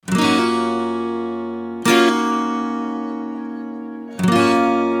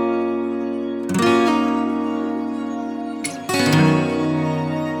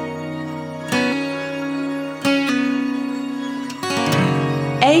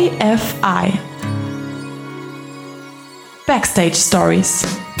AFI Backstage Stories.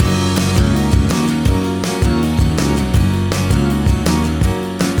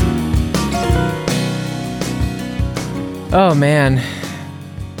 Oh man,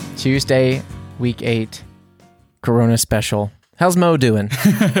 Tuesday, week 8, Corona special. How's Mo doing?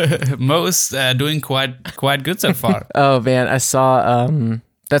 Mo's doing quite good so far. Oh man, I saw,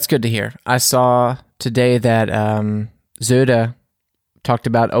 that's good to hear. I saw today that Söder talked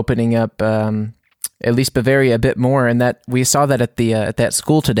about opening up at least Bavaria a bit more, and that we saw that at that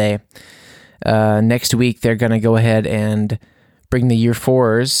school today. Next week, they're going to go ahead and bring the year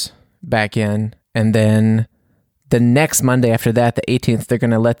 4s back in, and then the next Monday after that, the 18th, they're going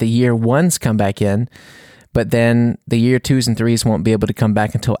to let the year 1s come back in, but then the year 2s and 3s won't be able to come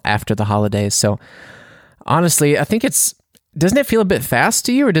back until after the holidays. So honestly, I think doesn't it feel a bit fast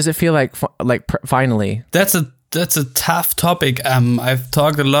to you, or does it feel like finally? That's a tough topic. I've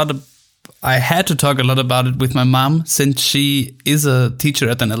talked a lot. I had to talk a lot about it with my mom since she is a teacher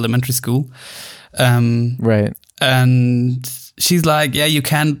at an elementary school. Right. And she's like, yeah, you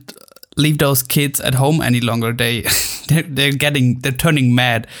can't leave those kids at home any longer. They're turning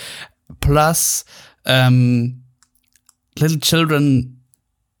mad. Plus, little children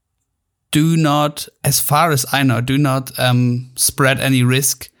do not, as far as I know, spread any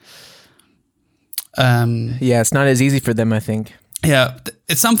risk. Yeah, it's not as easy for them, I think. Yeah,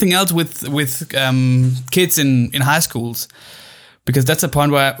 it's something else with kids in high schools, because that's a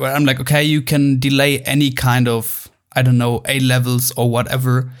point where I'm like, okay, you can delay any kind of, I don't know, A levels or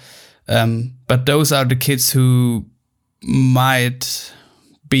whatever. But those are the kids who might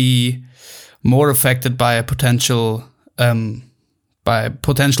be more affected by a potential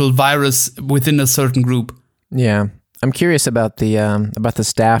virus within a certain group. Yeah, I'm curious about the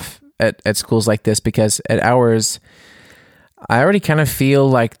staff at schools like this, because at ours, I already kind of feel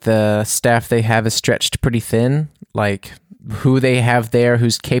like the staff they have is stretched pretty thin. Like who they have there,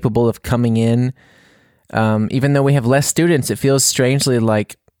 who's capable of coming in. Even though we have less students, it feels strangely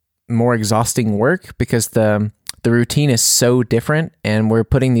like more exhausting work, because the routine is so different, and we're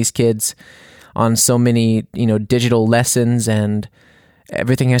putting these kids on so many, digital lessons, and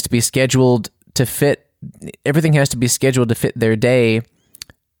everything has to be scheduled to fit their day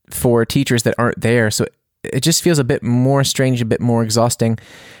for teachers that aren't there. So it just feels a bit more strange, a bit more exhausting.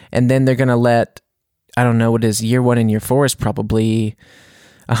 And then they're going to let, I don't know what it is, year 1 and year 4 is probably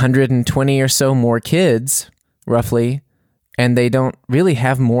 120 or so more kids, roughly. And they don't really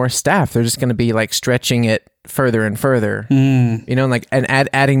have more staff. They're just going to be like stretching it further and further, and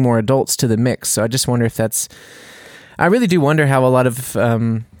adding more adults to the mix. So I just wonder if I really do wonder how a lot of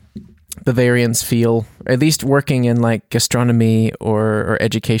Bavarians feel, at least working in like gastronomy or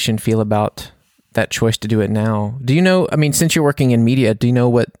education, feel about that choice to do it now. Do you know, since you're working in media, do you know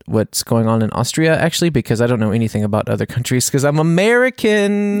what's going on in Austria actually? Because I don't know anything about other countries because I'm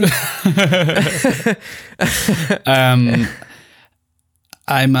American.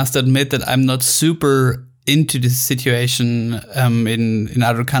 I must admit that I'm not super into this situation in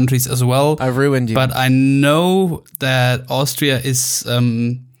other countries as well. I ruined you. But I know that Austria is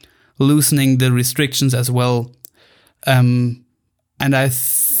loosening the restrictions as well. And I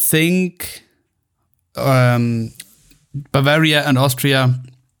think Bavaria and Austria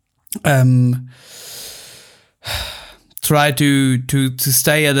try to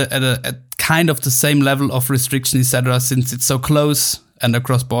stay at kind of the same level of restriction, etc., since it's so close and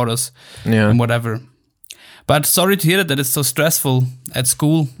across borders, and whatever. But sorry to hear that it's so stressful at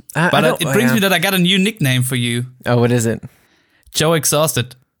school. But it brings me that I got a new nickname for you. Oh, what is it? Joe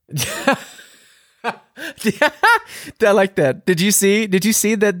Exhausted. I like that. Did you see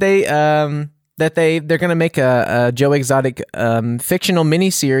that they're going to make a Joe Exotic fictional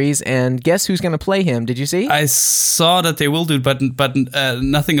miniseries, and guess who's going to play him? Did you see? I saw that they will do it, but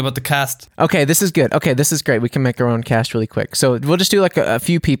nothing about the cast. Okay, this is good. Okay, this is great. We can make our own cast really quick. So we'll just do like a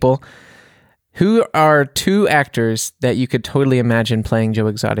few people. Who are 2 actors that you could totally imagine playing Joe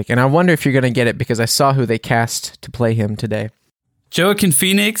Exotic? And I wonder if you're going to get it, because I saw who they cast to play him today. Joaquin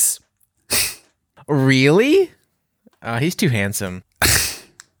Phoenix. Really? He's too handsome.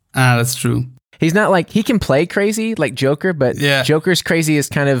 That's true. He's not like, he can play crazy like Joker, but Joker's crazy is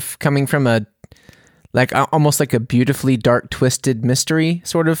kind of coming from almost like a beautifully dark, twisted mystery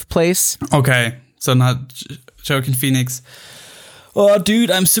sort of place. Okay, so not Joaquin Phoenix. Oh, dude,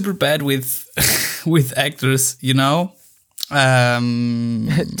 I'm super bad with actors, Til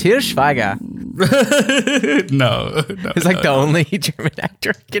Schweiger. No. He's like the only German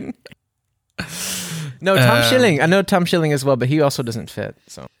actor I can. No, Tom Schilling. I know Tom Schilling as well, but he also doesn't fit.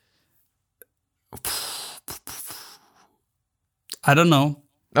 So I don't know.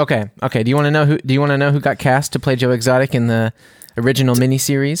 Okay. Do you want to know who got cast to play Joe Exotic in the original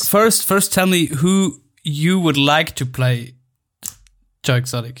miniseries? First, tell me who you would like to play Joe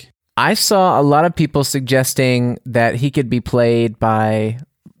Exotic. I saw a lot of people suggesting that he could be played by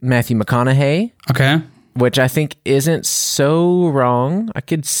Matthew McConaughey. Okay. Which I think isn't so wrong. I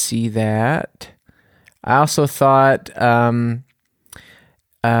could see that. I also thought Danny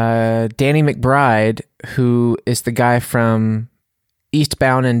McBride, who is the guy from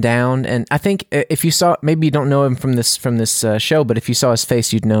Eastbound and Down, and I think if you saw, maybe you don't know him from this show, but if you saw his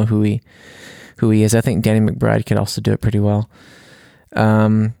face, you'd know who he is. I think Danny McBride could also do it pretty well.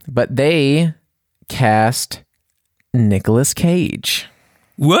 But they cast Nicolas Cage.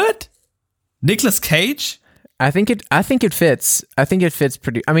 What? Nicolas Cage? I think it fits. I think it fits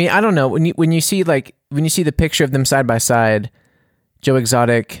pretty. I mean, I don't know, when you see the picture of them side by side, Joe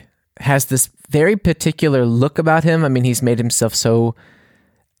Exotic has this very particular look about him. I mean, he's made himself so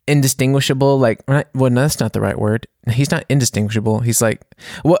indistinguishable. Like, well, no, that's not the right word. He's not indistinguishable. He's like,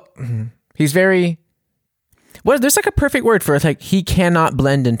 what? He's very. Well, there's like a perfect word for it. Like, he cannot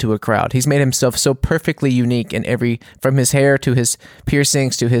blend into a crowd. He's made himself so perfectly unique in from his hair to his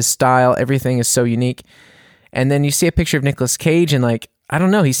piercings to his style. Everything is so unique. And then you see a picture of Nicolas Cage, and like, I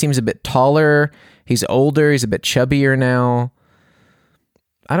don't know, he seems a bit taller. He's older. He's a bit chubbier now.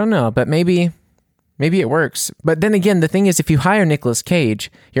 I don't know, but maybe it works. But then again, the thing is, if you hire Nicolas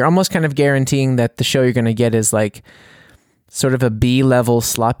Cage, you're almost kind of guaranteeing that the show you're going to get is like sort of a B-level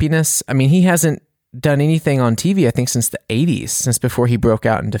sloppiness. I mean, he hasn't done anything on TV, I think, since the 80s, since before he broke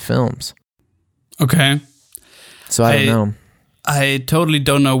out into films. Okay. So I don't know. I totally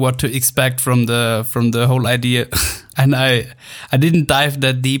don't know what to expect from the whole idea, and I didn't dive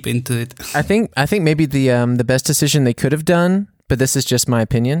that deep into it. I think maybe the best decision they could have done, but this is just my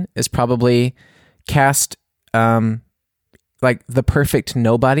opinion, is probably cast like the perfect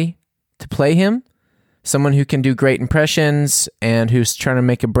nobody to play him. Someone who can do great impressions and who's trying to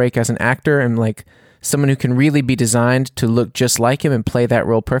make a break as an actor, and like someone who can really be designed to look just like him and play that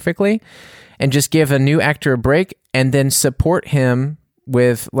role perfectly, and just give a new actor a break and then support him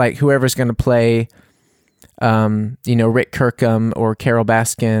with like whoever's going to play, Rick Kirkham or Carol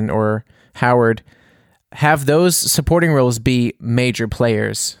Baskin or Howard. Have those supporting roles be major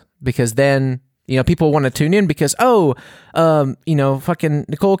players, because then, people want to tune in because, fucking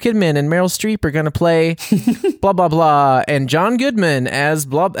Nicole Kidman and Meryl Streep are going to play blah, blah, blah. And John Goodman as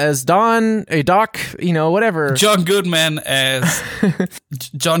Doc, whatever. John Goodman as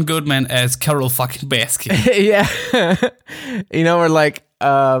Carol fucking Baskin. Yeah. Or like,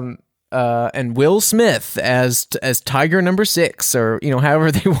 and Will Smith as Tiger number 6, or, however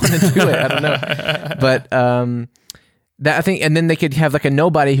they want to do it. I don't know. But, that I think, and then they could have like a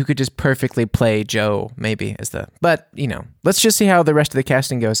nobody who could just perfectly play Joe, maybe but let's just see how the rest of the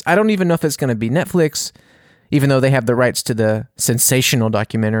casting goes. I don't even know if it's going to be Netflix, even though they have the rights to the sensational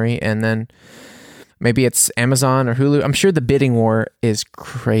documentary, and then maybe it's Amazon or Hulu. I'm sure the bidding war is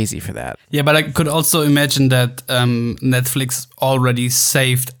crazy for that. Yeah, but I could also imagine that Netflix already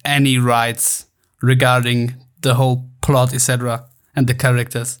saved any rights regarding the whole plot, etc. and the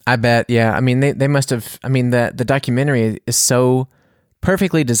characters. I bet, yeah. I mean, they must have. I mean, the documentary is so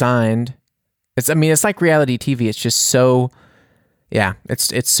perfectly designed. It's like reality TV. It's just so, yeah.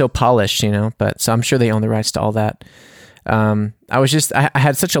 It's so polished, But so I'm sure they own the rights to all that. I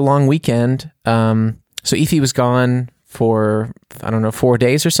had such a long weekend. So Ify was gone for 4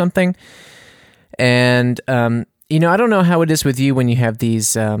 days or something, and I don't know how it is with you when you have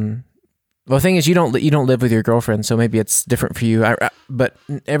these. Well, the thing is, you don't live with your girlfriend, so maybe it's different for you. But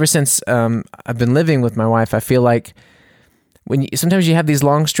ever since I've been living with my wife, I feel like sometimes you have these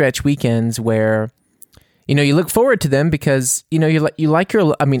long stretch weekends where, you look forward to them because you like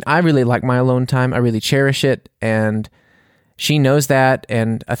your. I mean, I really like my alone time. I really cherish it, and she knows that.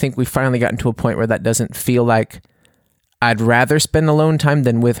 And I think we've finally gotten to a point where that doesn't feel like I'd rather spend alone time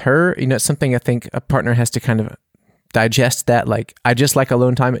than with her. It's something I think a partner has to kind of digest, that like I just like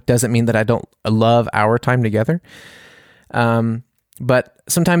alone time. It doesn't mean that I don't love our time together. But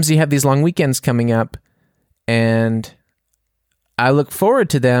sometimes you have these long weekends coming up, and I look forward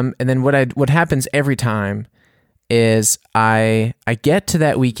to them. And then what happens every time is I get to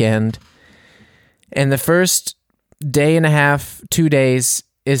that weekend, and the first day and a half, 2 days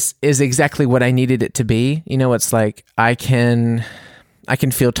is exactly what I needed it to be. It's like I can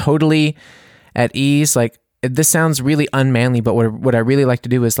feel totally at ease. Like, this sounds really unmanly, but what I really like to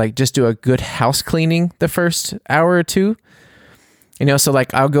do is like just do a good house cleaning the first hour or two. So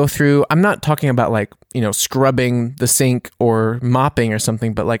like I'll go through, I'm not talking about like, scrubbing the sink or mopping or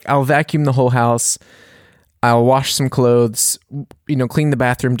something, but like I'll vacuum the whole house. I'll wash some clothes, clean the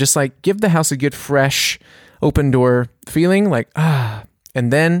bathroom, just like give the house a good fresh open door feeling, like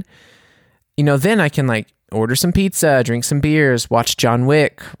and then then I can like order some pizza, drink some beers, watch John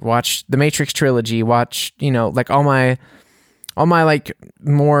Wick, watch the Matrix trilogy, watch like all my like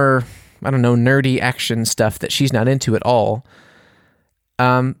more, I don't know, nerdy action stuff that she's not into at all.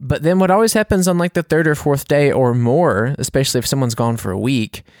 But then what always happens on like the third or fourth day or more, especially if someone's gone for a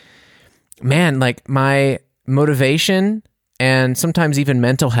week, man, like my motivation and sometimes even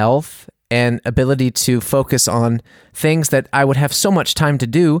mental health and ability to focus on things that I would have so much time to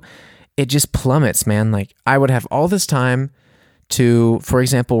do, it just plummets, man. Like I would have all this time to, for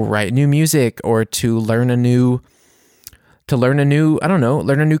example, write new music or to learn a new, I don't know,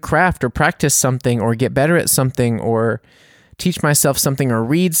 learn a new craft or practice something or get better at something or teach myself something or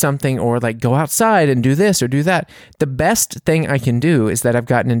read something or like go outside and do this or do that. The best thing I can do is that I've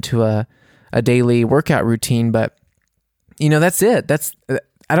gotten into a daily workout routine, but that's it.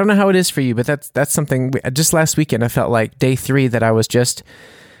 I don't know how it is for you, but that's something. Just last weekend, I felt like day 3 that I was just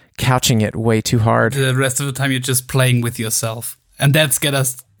couching it way too hard. The rest of the time, you're just playing with yourself, and that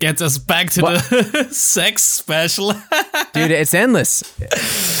gets us back to the sex special. Dude, it's endless.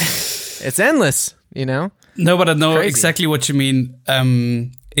 It's endless. No, but I know Crazy. exactly what you mean.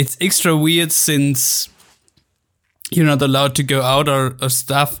 It's extra weird since you're not allowed to go out or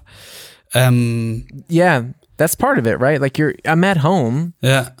stuff. Yeah, that's part of it, right? Like I'm at home.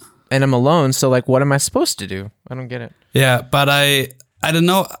 Yeah. And I'm alone, so like what am I supposed to do? I don't get it. Yeah, but I don't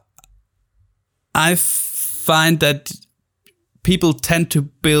know. I find that people tend to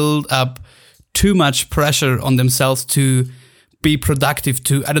build up too much pressure on themselves to be productive,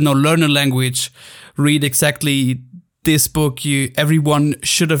 to, I don't know, learn a language, read exactly this book everyone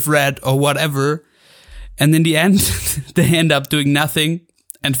should have read or whatever. And in the end, they end up doing nothing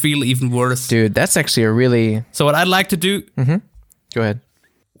and feel even worse. Dude, that's actually a really... So what I'd like to do... Mm-hmm. Go ahead.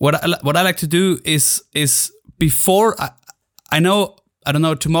 What I like to do is before... I don't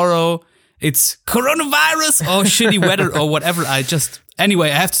know, tomorrow it's coronavirus or shitty weather or whatever.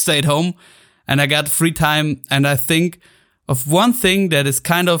 Anyway, I have to stay at home and I got free time. And I think of one thing that is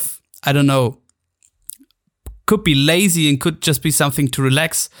kind of, I don't know, could be lazy and could just be something to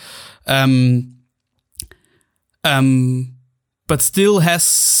relax. But still has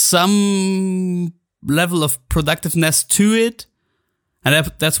some level of productiveness to it. And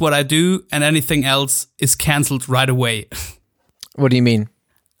that's what I do. And anything else is canceled right away. What do you mean?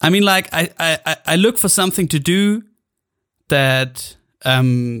 I mean, like, I look for something to do that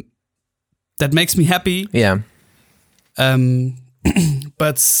makes me happy. Yeah.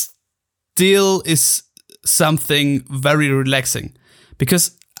 But still is something very relaxing.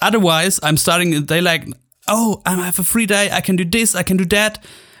 Because otherwise, I'm starting the day like, oh, I have a free day, I can do this, I can do that.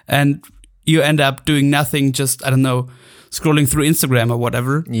 And you end up doing nothing, just, I don't know, scrolling through Instagram or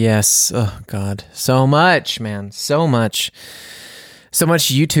whatever. Yes. Oh, God. So much, man. So much. So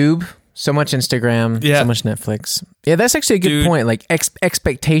much YouTube, so much Instagram, so much Netflix. Yeah, that's actually a good point. Like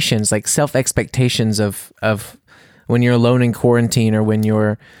expectations, like self-expectations of when you're alone in quarantine or when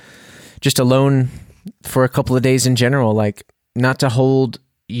you're just alone for a couple of days in general, like not to hold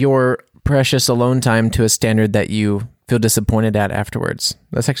your precious alone time to a standard that you feel disappointed at afterwards.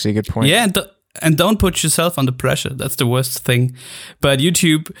 That's actually a good point. Yeah, and don't put yourself under pressure. That's the worst thing. But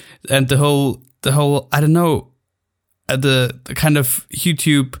YouTube and the whole I don't know, the kind of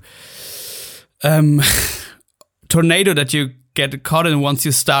YouTube tornado that you get caught in once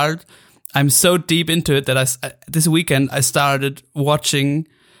you start. I'm so deep into it that this weekend I started watching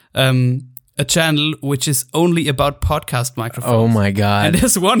a channel which is only about podcast microphones. Oh my God. And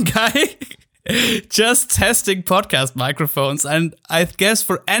there's one guy just testing podcast microphones. And I guess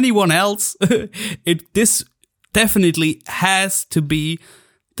for anyone else, this definitely has to be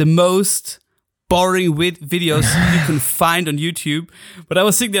the most boring videos you can find on YouTube. But I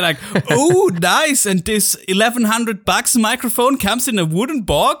was thinking like, oh, nice. And this $1,100 microphone comes in a wooden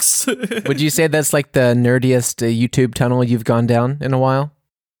box. Would you say that's like the nerdiest YouTube tunnel you've gone down in a while?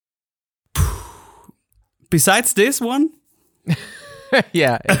 Besides this one?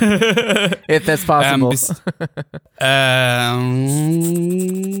 Yeah, if that's possible.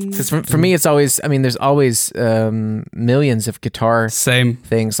 Because for me, it's always, I mean, there's always millions of guitar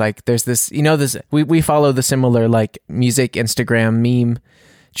things. Like there's this, we follow the similar like music Instagram meme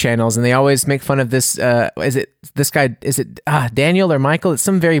channels, and they always make fun of this. Is it Daniel or Michael? It's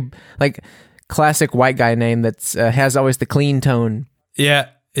some very like classic white guy name that's has always the clean tone. Yeah.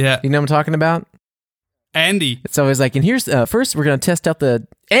 You know what I'm talking about? Andy. It's always like, and here's first we're gonna test out the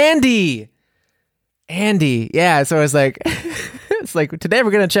Andy. Yeah, so I was like, It's like, today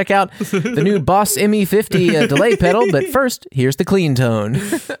we're going to check out the new Boss ME50 delay pedal, but first, here's the clean tone.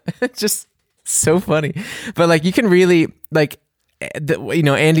 It's just so funny. But like, you can really, like,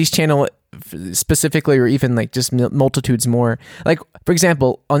 Andy's channel specifically, or even like just multitudes more. Like, for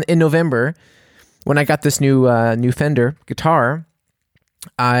example, in November, when I got this new Fender guitar,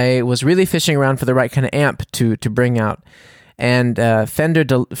 I was really fishing around for the right kind of amp to bring out. And Fender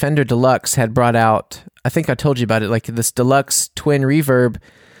Deluxe had brought out, I think I told you about it, like this Deluxe twin reverb,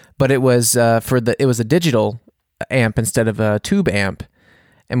 but it was it was a digital amp instead of a tube amp.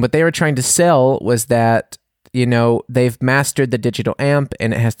 And what they were trying to sell was that, they've mastered the digital amp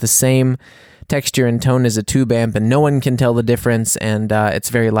and it has the same texture and tone as a tube amp, and no one can tell the difference, and it's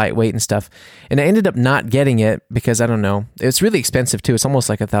very lightweight and stuff. And I ended up not getting it because, I don't know, it's really expensive too. It's almost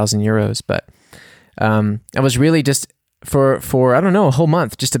like €1,000, but I was really just for I don't know, a whole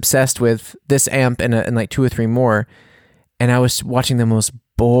month just obsessed with this amp and like 2 or 3 more, and I was watching the most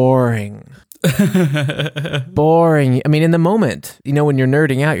boring. I mean, in the moment, when you're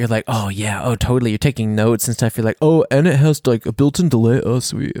nerding out, you're like, oh yeah, oh totally, you're taking notes and stuff. You're like, oh, and it has like a built-in delay. Oh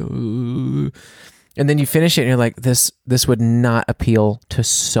sweet. And then you finish it and you're like, this would not appeal to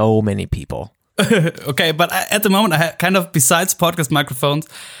so many people. Okay, but at the moment, I have kind of, besides podcast microphones,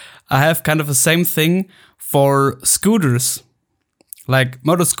 I have kind of the same thing for scooters, like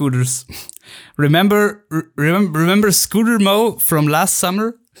motor scooters. Remember Scooter Mo from last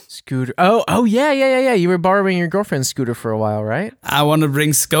summer? Scooter. Oh yeah. You were borrowing your girlfriend's scooter for a while, right? I want to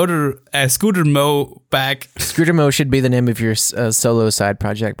bring Scooter Mo back. Scooter Mo should be the name of your solo side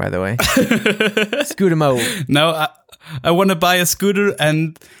project, by the way. Scooter Mo. No, I want to buy a scooter,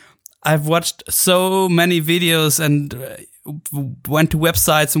 and I've watched so many videos and went to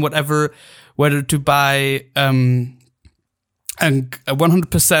websites and whatever, whether to buy a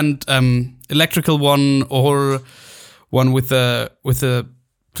 100% electrical one or one with a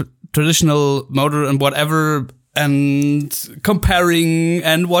traditional motor and whatever, and comparing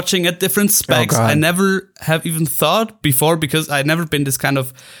and watching at different specs. I never have even thought before, because I've never been this kind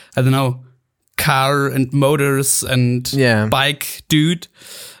of, I don't know, car and motors and bike dude.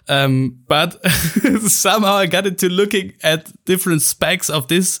 But somehow I got into looking at different specs of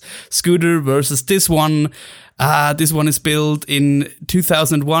this scooter versus this one. This one is built in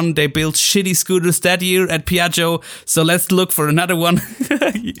 2001. They built shitty scooters that year at Piaggio. So let's look for another one.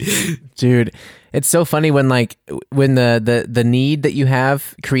 Dude, it's so funny when the need that you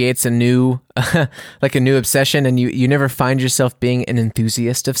have creates a new like a new obsession, and you never find yourself being an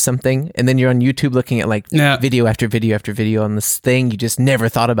enthusiast of something, and then you're on YouTube looking at video after video after video on this thing you just never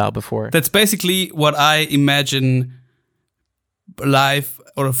thought about before. That's basically what I imagine life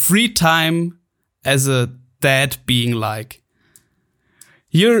or free time as a dad being like.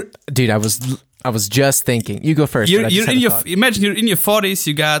 Dude, I was just thinking. You go first. Imagine you're in your 40s.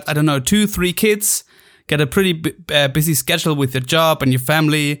 You got, I don't know, 2-3 kids. Got a pretty busy schedule with your job and your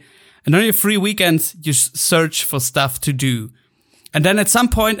family. And on your free weekends, you search for stuff to do. And then at some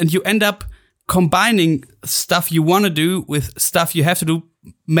point, and you end up combining stuff you want to do with stuff you have to do.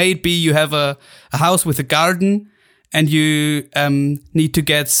 Maybe you have a house with a garden, and you need to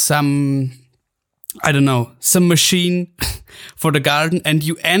get some, I don't know, some machine for the garden, and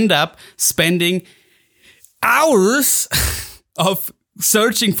you end up spending hours of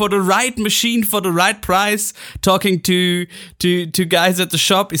searching for the right machine for the right price, talking to guys at the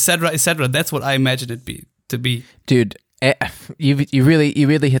shop, etc., etc. That's what I imagine it to be. Dude, you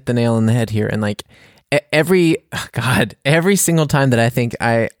really hit the nail on the head here, and like every single time that I think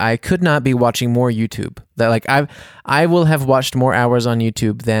I could not be watching more YouTube, that like I will have watched more hours on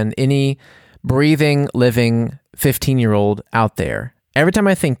YouTube than any breathing, living 15-year-old out there. Every time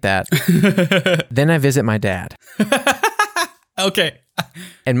I think that, then I visit my dad. Okay.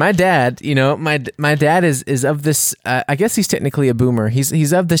 And my dad, my dad is of this, I guess he's technically a boomer.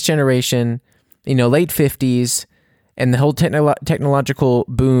 He's of this generation, late 50s, and the whole technological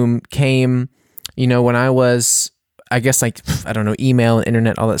boom came, when I was, I guess, like, I don't know, email and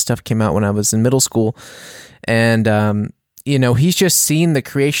internet, all that stuff came out when I was in middle school. And, he's just seen the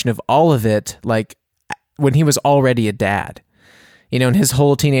creation of all of it, like, when he was already a dad. And his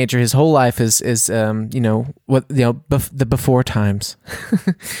whole life is the before times.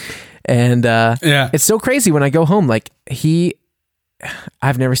 And it's so crazy when I go home, like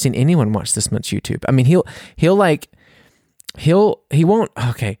I've never seen anyone watch this much YouTube. I mean,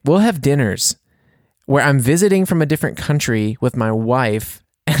 we'll have dinners where I'm visiting from a different country with my wife,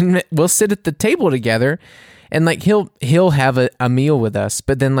 and we'll sit at the table together, and like he'll have a meal with us,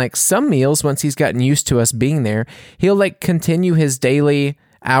 but then like some meals, once he's gotten used to us being there, he'll like continue his daily,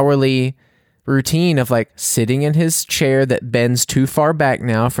 hourly routine of like sitting in his chair that bends too far back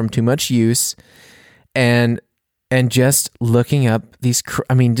now from too much use, and just looking up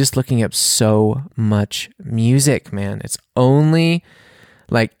just looking up so much music, man. It's only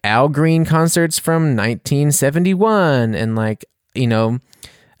like Al Green concerts from 1971 and like,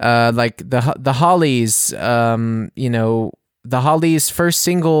 like the Hollies, the Hollies' first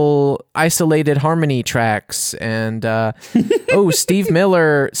single isolated harmony tracks, and Steve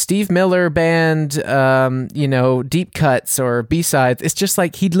Miller band, deep cuts or B-sides. It's just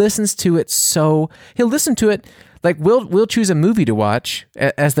like he'll listen to it. Like we'll choose a movie to watch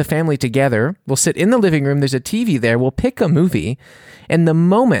as the family together. We'll sit in the living room. There's a TV there. We'll pick a movie, and the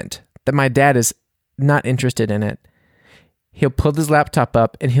moment that my dad is not interested in it, he'll pull his laptop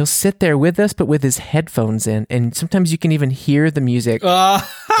up and he'll sit there with us, but with his headphones in. And sometimes you can even hear the music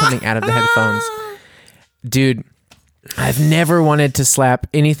coming out of the headphones. Dude, I've never wanted to slap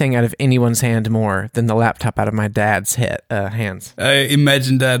anything out of anyone's hand more than the laptop out of my dad's hands. I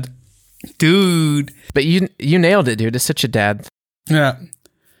imagine that. Dude. But you nailed it, dude. It's such a dad. Yeah.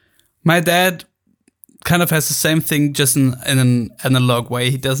 My dad kind of has the same thing, just in an analog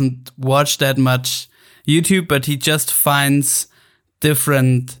way. He doesn't watch that much YouTube, but he just finds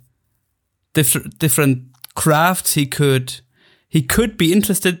different crafts he could be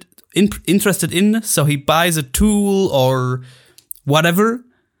interested in. So he buys a tool or whatever,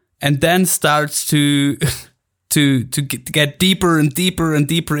 and then starts to get deeper and deeper and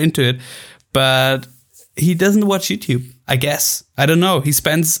deeper into it. But he doesn't watch YouTube, I guess. I don't know. He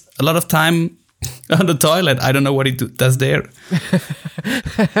spends a lot of time on the toilet. I don't know what he does there.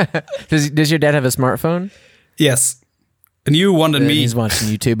 Does your dad have a smartphone? Yes. A newer one than me. He's watching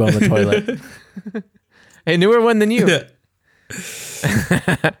YouTube on the toilet. A newer one than you. Yeah.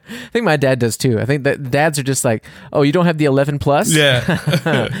 I think my dad does too. I think that dads are just like, oh, you don't have the 11 plus?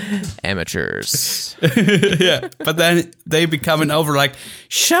 Yeah. Amateurs. Yeah. But then they be coming over like,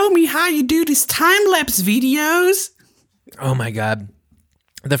 show me how you do these time-lapse videos. Oh my God.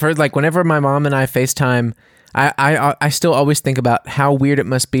 The first, like, whenever my mom and I FaceTime, I still always think about how weird it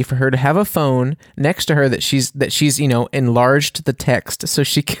must be for her to have a phone next to her that she's enlarged the text so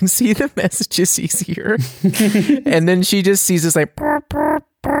she can see the messages easier, and then she just sees this like a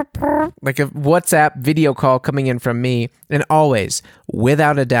WhatsApp video call coming in from me, and always,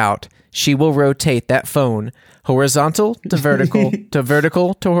 without a doubt, she will rotate that phone horizontal to vertical to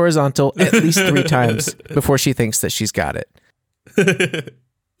vertical to horizontal at least 3 times before she thinks that she's got it.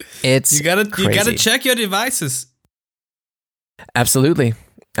 You gotta check your devices. Absolutely.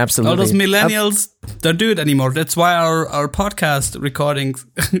 All those millennials don't do it anymore. That's why our podcast recordings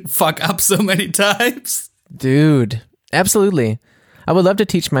fuck up so many times. Dude, absolutely. I would love to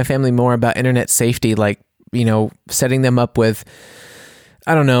teach my family more about internet safety, like, setting them up with,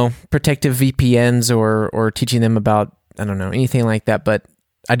 I don't know, protective VPNs or teaching them about, I don't know, anything like that. But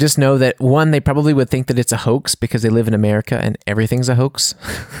I just know that, one, they probably would think that it's a hoax because they live in America and everything's a hoax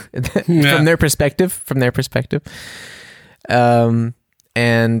from their perspective.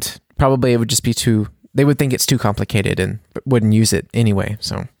 And probably it would just be they would think it's too complicated and wouldn't use it anyway.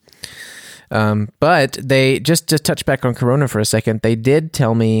 So, but they, just to touch back on Corona for a second, they did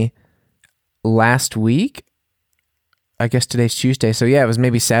tell me last week, I guess today's Tuesday. So yeah, it was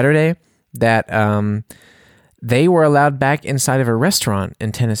maybe Saturday that, they were allowed back inside of a restaurant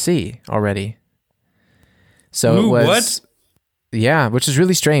in Tennessee already. So it was, what? Yeah, which is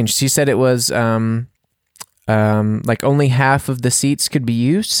really strange. She said it was like only half of the seats could be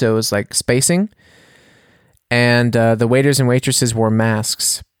used, so it was like spacing. And the waiters and waitresses wore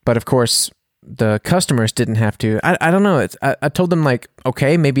masks, but of course the customers didn't have to. I don't know. I told them, like,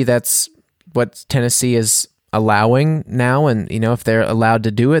 okay, maybe that's what Tennessee is allowing now, and if they're allowed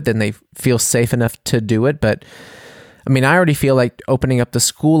to do it, then they feel safe enough to do it. But I mean, I already feel like opening up the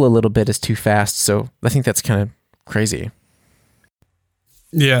school a little bit is too fast, so I think that's kind of crazy.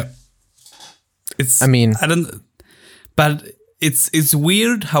 Yeah, but it's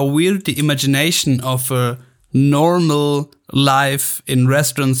weird how weird the imagination of a normal life in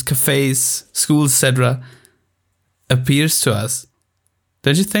restaurants, cafes, schools, etc. appears to us.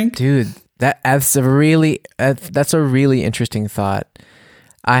 Don't you think, dude? That's a really interesting thought.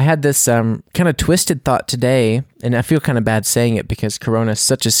 I had this kind of twisted thought today, and I feel kind of bad saying it because Corona is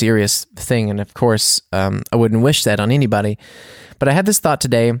such a serious thing, and of course, I wouldn't wish that on anybody. But I had this thought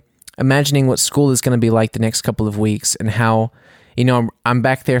today, imagining what school is going to be like the next couple of weeks, and how, I'm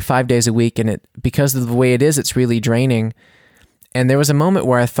back there 5 days a week, and because of the way it is, it's really draining. And there was a moment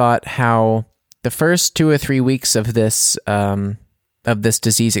where I thought how the first 2 or 3 weeks of this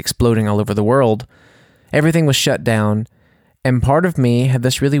disease exploding all over the world, everything was shut down, And part of me had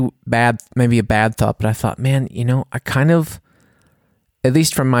this really maybe a bad thought, but I thought, man, I kind of, at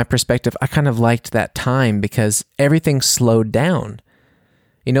least from my perspective, I kind of liked that time because everything slowed down.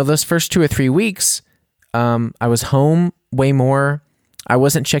 Those first 2 or 3 weeks, I was home way more. I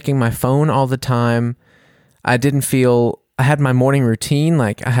wasn't checking my phone all the time. I had my morning routine.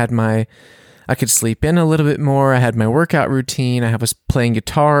 Like I could sleep in a little bit more. I had my workout routine. I was playing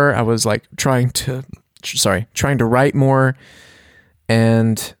guitar. I was like trying to write more.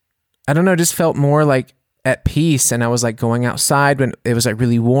 And I don't know, just felt more like at peace. And I was like going outside when it was like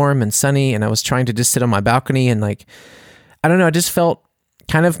really warm and sunny. And I was trying to just sit on my balcony and like, I don't know, I just felt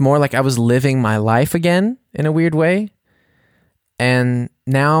kind of more like I was living my life again in a weird way. And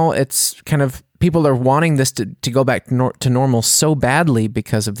now it's kind of, people are wanting this to go back to normal so badly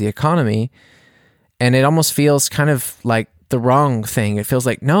because of the economy. And it almost feels kind of like the wrong thing. It feels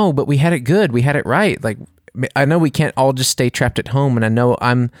like, no, but we had it good. We had it right. Like, I know we can't all just stay trapped at home. And I know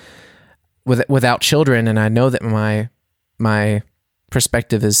I'm without children. And I know that my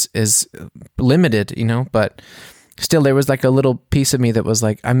perspective is limited, but still there was like a little piece of me that was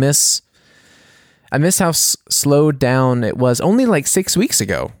like, I miss how slowed down it was only like 6 weeks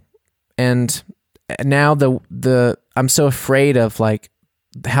ago. And now I'm so afraid of like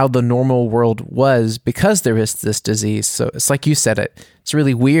how the normal world was because there is this disease. So it's like you said it's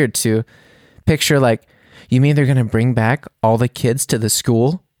really weird to picture like, you mean they're going to bring back all the kids to the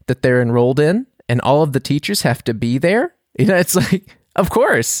school that they're enrolled in and all of the teachers have to be there? It's like, of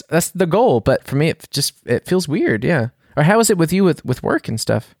course, that's the goal. But for me, it feels weird. Yeah. Or how is it with you with work and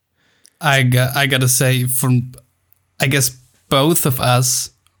stuff? I gotta say, I guess both of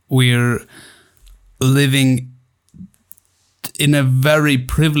us, we're living in a very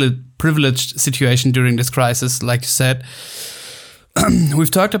privileged situation during this crisis, like you said.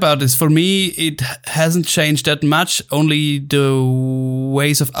 We've talked about this. For me, it hasn't changed that much, only the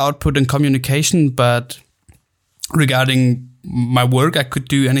ways of output and communication. But regarding my work, I could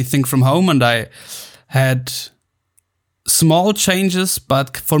do anything from home, and I had small changes,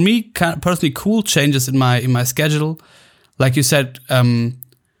 but for me, personally, cool changes in my schedule. Like you said,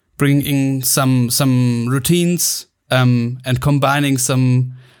 bringing some routines and combining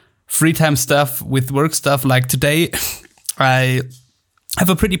some free time stuff with work stuff. Like today, I have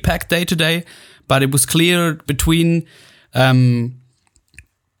a pretty packed day today, but it was clear between 11:30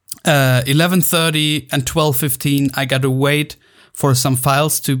 and 12:15, I got to wait for some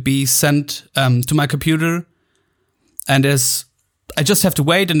files to be sent to my computer. And I just have to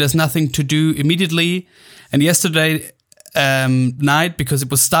wait, and there's nothing to do immediately. And yesterday night, because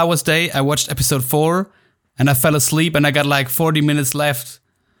it was Star Wars Day, I watched episode 4, and I fell asleep, and I got like 40 minutes left.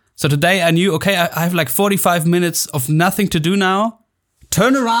 So today I knew, okay, I have like 45 minutes of nothing to do now.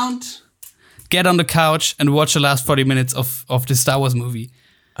 Turn around, get on the couch, and watch the last 40 minutes of the Star Wars movie.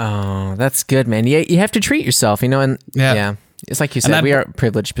 Oh, that's good, man. You have to treat yourself, and yeah. It's like you said, we are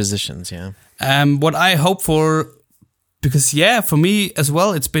privileged positions, yeah. What I hope for, because for me as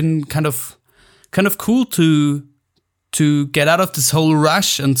well, it's been kind of cool to get out of this whole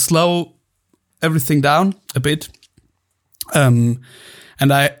rush and slow everything down a bit. And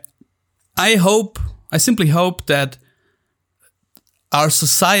I simply hope that our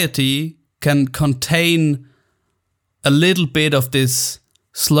society can contain a little bit of this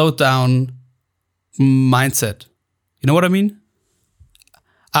slowed down mindset. You know what I mean?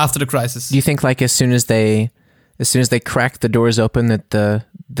 After the crisis. Do you think like as soon as they crack the doors open, that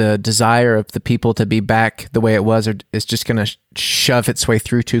the desire of the people to be back the way it was is just going to shove its way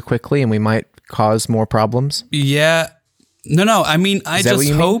through too quickly, and we might cause more problems? Yeah. No. I mean, I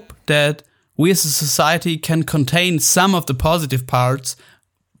just hope that we as a society can contain some of the positive parts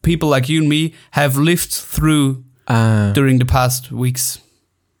people like you and me have lived through during the past weeks.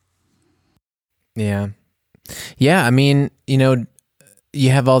 Yeah. Yeah, I mean, you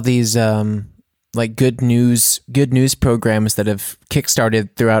have all these like good news programs that have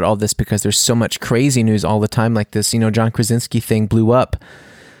kickstarted throughout all this because there's so much crazy news all the time like this. John Krasinski thing blew up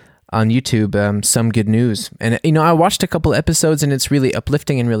on YouTube, Some Good News. And, I watched a couple episodes and it's really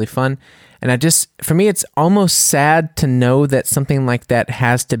uplifting and really fun. And for me, it's almost sad to know that something like that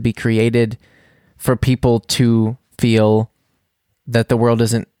has to be created for people to feel that the world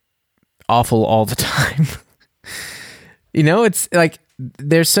isn't awful all the time. It's like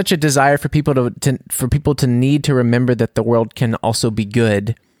there's such a desire for people to need to remember that the world can also be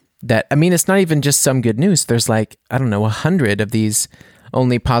good. That, I mean, it's not even just Some Good News. There's like, I don't know, 100 of these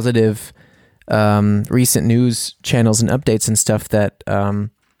only positive recent news channels and updates and stuff that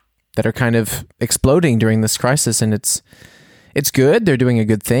are kind of exploding during this crisis. And it's good. They're doing a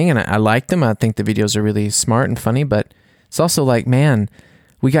good thing, and I like them. I think the videos are really smart and funny, but it's also like, man,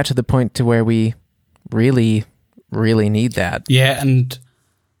 we got to the point to where we really, really need that. Yeah, and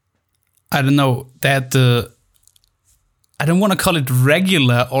I don't know that I don't want to call it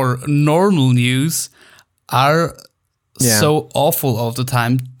regular or normal news are so awful all the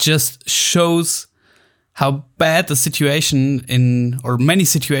time. Just shows how bad the situation or many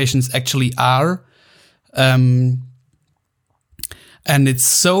situations actually are. And it's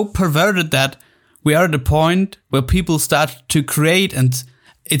so perverted that we are at a point where people start to create, and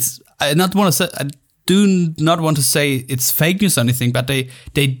I do not want to say it's fake news or anything, but they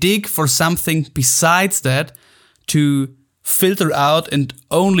dig for something besides that to filter out and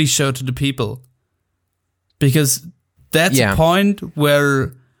only show to the people. Because that's a point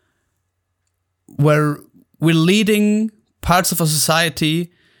where we're leading parts of our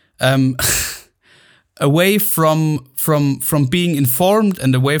society away from being informed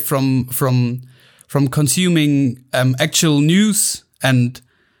and away from consuming actual news, and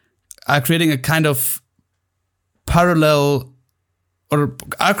are creating a kind of parallel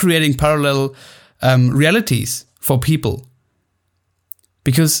realities for people.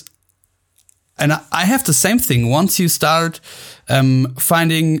 Because, and I have the same thing. Once you start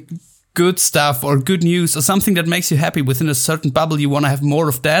finding good stuff or good news or something that makes you happy within a certain bubble, you want to have more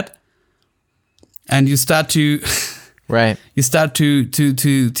of that, and you start to right. You start to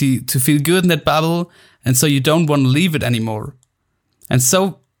feel good in that bubble, and so you don't want to leave it anymore. And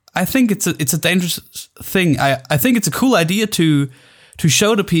so I think it's a dangerous thing. I think it's a cool idea to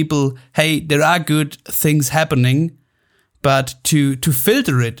show the people, hey, there are good things happening, but to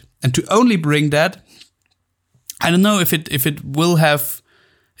filter it and to only bring that, I don't know if it will have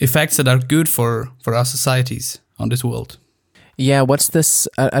effects that are good for our societies on this world. Yeah, what's this?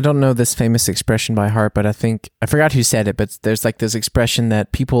 I don't know this famous expression by heart, but I forgot who said it, but there's like this expression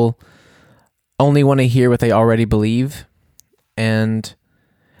that people only want to hear what they already believe. And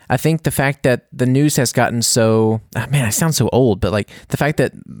I think the fact that the news has gotten so, man, I sound so old, but like the fact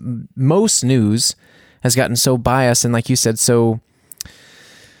that most news has gotten so biased and, like you said, so,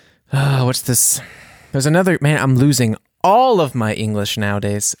 what's this? There's another, man, I'm losing all of my English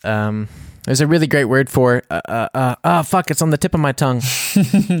nowadays. There's a really great word for, it's on the tip of my tongue.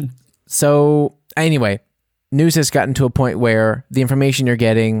 So anyway, news has gotten to a point where the information you're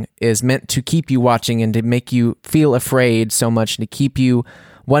getting is meant to keep you watching and to make you feel afraid so much, and to keep you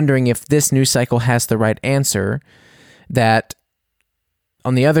wondering if this news cycle has the right answer, that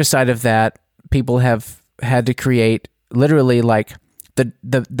on the other side of that, people have had to create literally like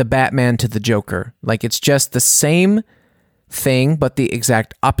the Batman to the Joker. Like, it's just the same thing, but the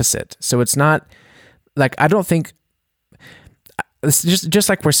exact opposite. So it's not like, I don't think, it's just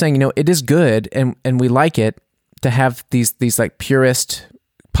like we're saying, it is good and we like it to have these like purist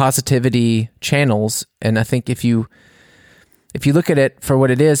positivity channels. And I think if you look at it for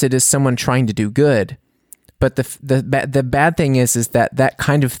what it is someone trying to do good. But the bad thing is that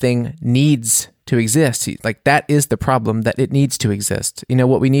kind of thing needs to exist. Like, that is the problem, that it needs to exist.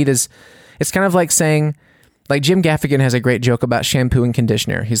 What we need is, it's kind of like saying, like Jim Gaffigan has a great joke about shampoo and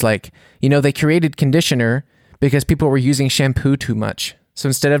conditioner. He's like, they created conditioner because people were using shampoo too much. So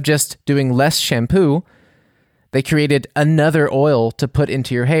instead of just doing less shampoo, they created another oil to put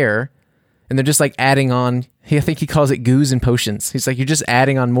into your hair. And they're just like adding on, I think he calls it goos and potions. He's like, you're just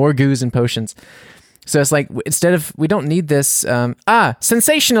adding on more goos and potions. So it's like, instead of, we don't need this,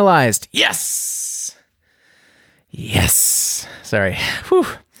 sensationalized. Yes. Sorry. Whew.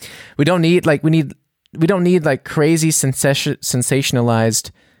 We don't need crazy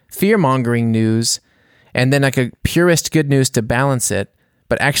sensationalized fear-mongering news and then like a purist good news to balance it.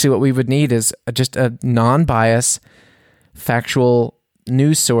 But actually what we would need is just a non-bias, factual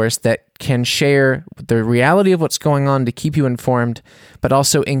news source that can share the reality of what's going on to keep you informed, but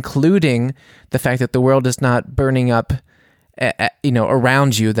also including the fact that the world is not burning up,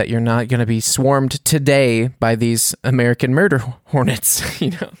 around you, that you're not going to be swarmed today by these American murder hornets,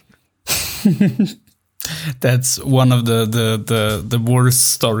 That's one of the worst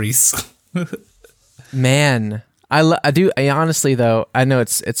stories. Man, I honestly though, I know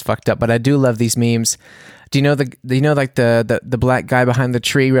it's fucked up, but I do love these memes. Do you know the black guy behind the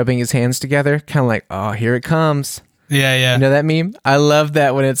tree rubbing his hands together? Kind of like, oh, here it comes. Yeah. You know that meme? I love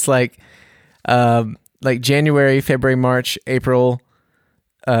that when it's like January, February, March, April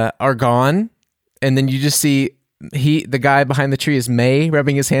are gone, and then you just see the guy behind the tree is May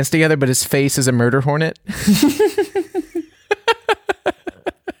rubbing his hands together, but his face is a murder hornet.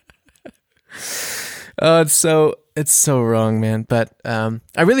 Oh, it's so wrong, man. But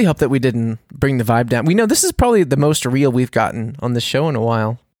I really hope that we didn't bring the vibe down. We know this is probably the most real we've gotten on the show in a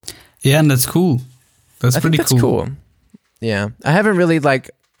while. Yeah, and that's cool. That's pretty cool. Yeah. I haven't really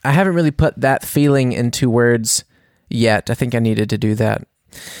put that feeling into words yet. I think I needed to do that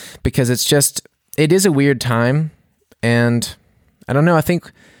because it is a weird time, and I don't know. I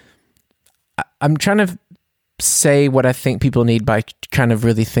think I'm trying to say what I think people need by kind of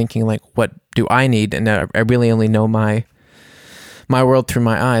really thinking like, what do I need? And I really only know my world through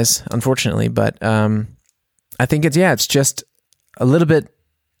my eyes, unfortunately. But I think it's just a little bit,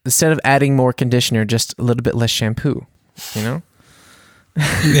 instead of adding more conditioner, just a little bit less shampoo, you know?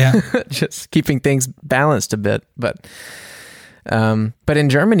 Yeah. Just keeping things balanced a bit. But in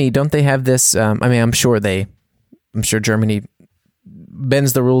Germany, don't they have this? I'm sure Germany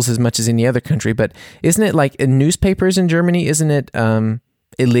bends the rules as much as any other country, but isn't it like in newspapers in Germany, isn't it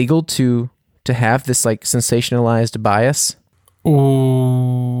illegal to have this like sensationalized bias?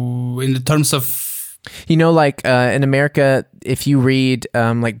 Oh, in the terms of, like in America, if you read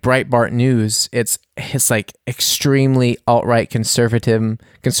like Breitbart News, it's like extremely alt-right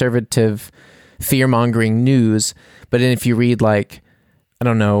conservative fear-mongering news. But then if you read like, I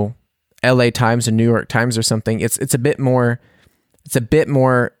don't know, LA Times or New York Times or something, it's a bit more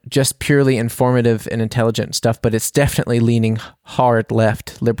just purely informative and intelligent stuff, but it's definitely leaning hard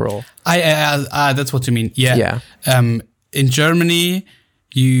left, liberal. That's what you mean. Yeah. In Germany,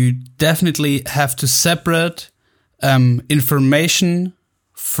 you definitely have to separate information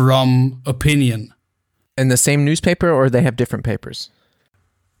from opinion. In the same newspaper, or they have different papers?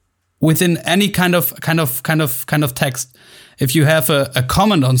 Within any kind of text, if you have a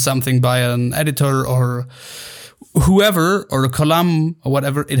comment on something by an editor or whoever, or a column or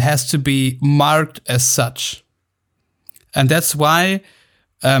whatever, it has to be marked as such. And that's why,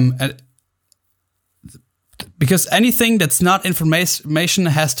 because anything that's not information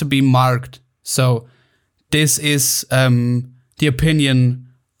has to be marked. So this is the opinion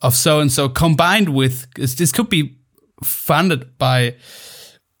of so-and-so combined with, this could be funded by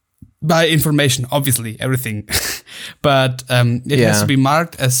information, obviously, everything. But it has to be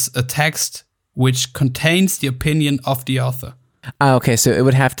marked as a text which contains the opinion of the author. Okay, so it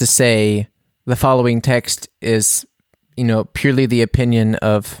would have to say the following text is, purely the opinion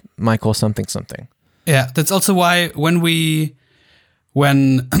of Michael something something. Yeah, that's also why when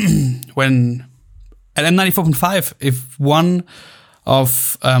at M94.5, if one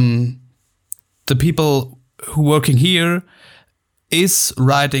of the people who working here is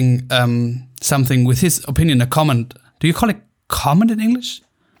writing something with his opinion, a comment. Do you call it comment in English?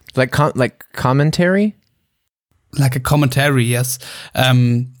 Like commentary? Like a commentary, yes.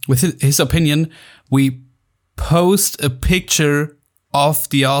 With his opinion, we post a picture of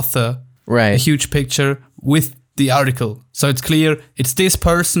the author, right? A huge picture with the article, so it's clear it's this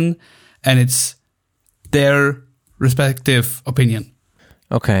person and it's their respective opinion.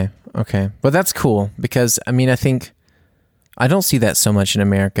 Okay. Well, that's cool because I think I don't see that so much in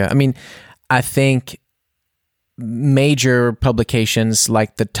America. I think major publications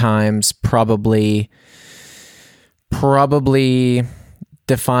like the Times probably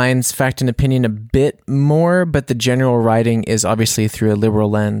defines fact and opinion a bit more, but the general writing is obviously through a liberal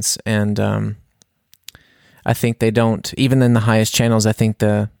lens, and I think they don't, even in the highest channels, I think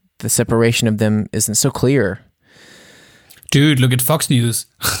the separation of them isn't so clear. Dude, look at Fox News.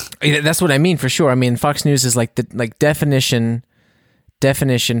 That's what I mean, for sure. Fox News is like definition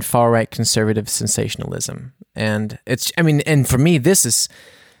far-right conservative sensationalism. And and for me, this is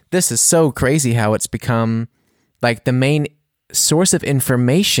so crazy how it's become like the main source of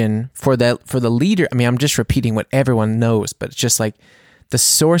information for the leader. I'm just repeating what everyone knows, but it's just like the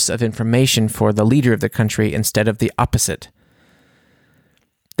source of information for the leader of the country instead of the opposite.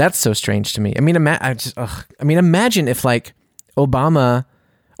 That's so strange to me. Imagine if like Obama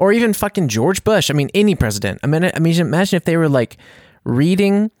or even fucking George Bush, any president. Imagine if they were like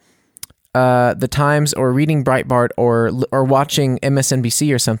reading the Times or reading Breitbart or watching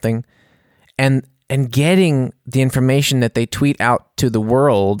MSNBC or something, and getting the information that they tweet out to the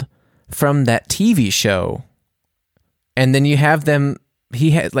world from that TV show, and then you have them.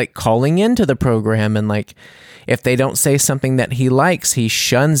 He had like calling into the program, and like if they don't say something that he likes, he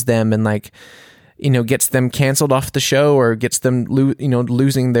shuns them and like gets them canceled off the show or gets them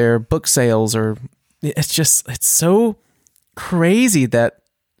losing their book sales, or it's so crazy that's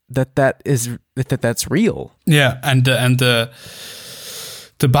real. Yeah, and the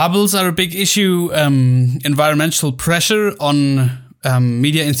bubbles are a big issue. Environmental pressure on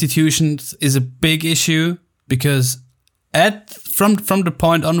media institutions is a big issue because from the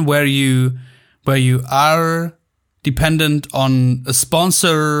point on where you are dependent on a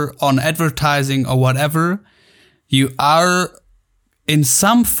sponsor, on advertising or whatever, you are in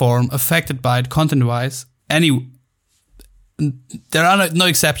some form affected by it content-wise. there are no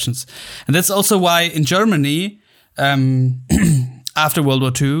exceptions. And that's also why in Germany, after World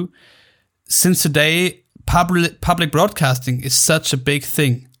War II, since today, public broadcasting is such a big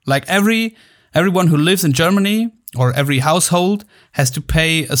thing. Like everyone who lives in Germany, or every household, has to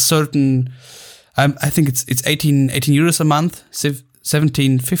pay a certain, I think it's 18 euros a month,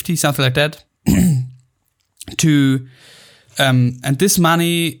 17.50, something like that, to, and this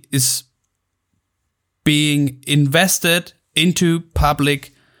money is being invested into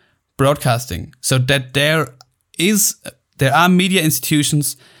public broadcasting, so that there are media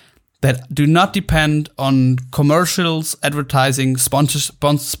institutions that do not depend on commercials, advertising,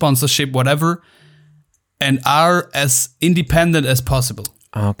 sponsorship, whatever, and are as independent as possible.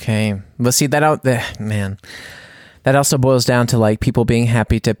 Okay. Well, see, that also boils down to like people being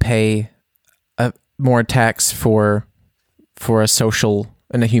happy to pay more tax for a social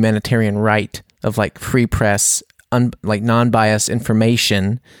and a humanitarian right of like free press, like non-biased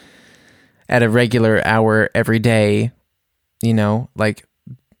information at a regular hour every day, you know, like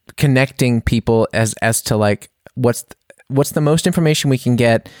connecting people as to like what's the most information we can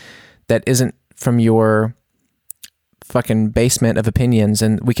get that isn't from your fucking basement of opinions,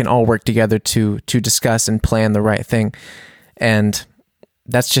 and we can all work together to discuss and plan the right thing. And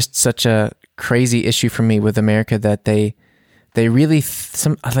that's just such a crazy issue for me with America, that they really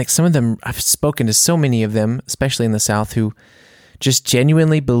some of them, I've spoken to so many of them, especially in the South, who just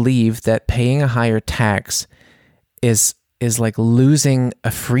genuinely believe that paying a higher tax is like losing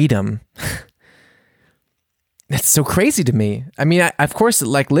a freedom. That's so crazy to me. I mean, of course,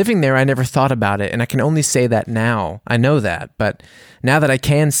 like living there, I never thought about it, and I can only say that now. I know that, but now that I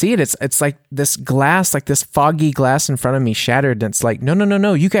can see it, it's like this glass, like this foggy glass in front of me shattered, and it's like,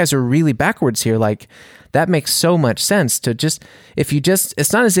 no, you guys are really backwards here. Like, that makes so much sense to just,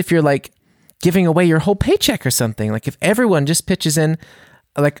 it's not as if you're like giving away your whole paycheck or something. Like, if everyone just pitches in,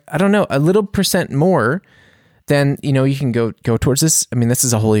 like, I don't know, a little percent more, then, you know, you can go towards this. I mean, this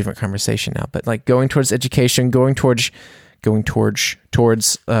is a whole different conversation now, but like going towards education, going towards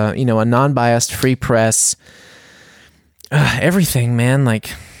you know, a non-biased free press, everything, man.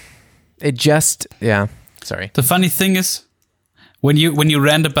 Like, it just, yeah. Sorry. The funny thing is, when you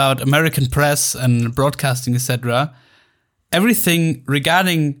rant about American press and broadcasting, etc., everything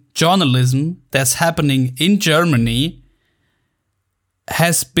regarding journalism that's happening in Germany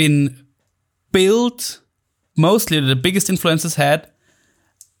has been built. Mostly the biggest influences had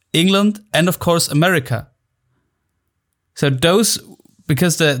England and of course America. So those,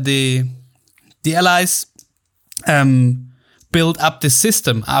 because the Allies built up this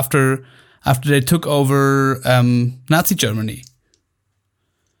system after they took over Nazi Germany.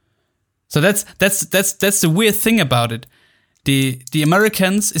 So that's the weird thing about it. The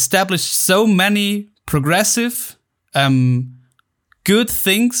Americans established so many progressive good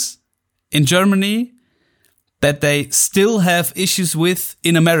things in Germany that they still have issues with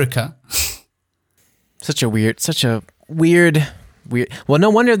in America. Such a weird. Well, no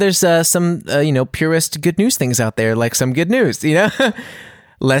wonder there's some, you know, purist good news things out there, like some good news, you know?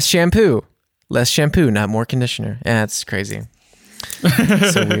 Less shampoo, not more conditioner. Yeah, it's crazy.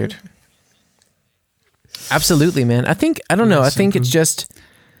 So weird. Absolutely, man. I don't know. I think it's just,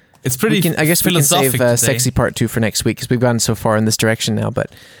 it's pretty I guess we can save sexy part 2 for next week, because we've gotten so far in this direction now.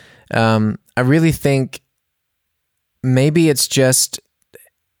 But I really think maybe it's just,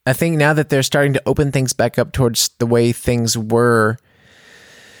 I think now that they're starting to open things back up towards the way things were,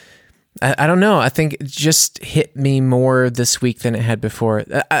 I don't know. I think it just hit me more this week than it had before.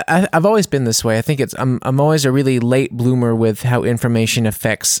 I've always been this way. I think I'm always a really late bloomer with how information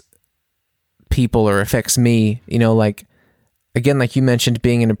affects people or affects me. You know, like, again, like you mentioned,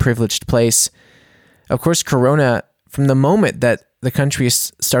 being in a privileged place. Of course, Corona, from the moment that the country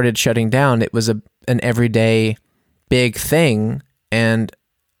started shutting down, it was an everyday big thing. And,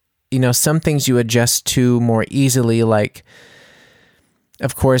 you know, some things you adjust to more easily, like,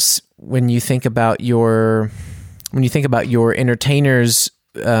 of course, when you think about your entertainers,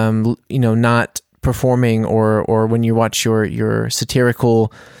 you know, not performing, or when you watch your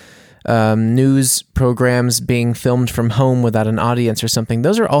satirical news programs being filmed from home without an audience or something,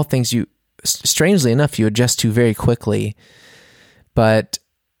 those are all things you, strangely enough, you adjust to very quickly. But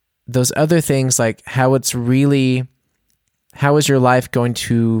those other things, like how is your life going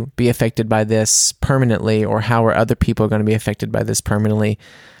to be affected by this permanently, or how are other people going to be affected by this permanently?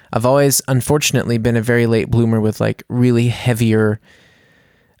 I've always, unfortunately, been a very late bloomer with like really heavier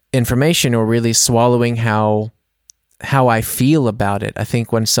information, or really swallowing how I feel about it. I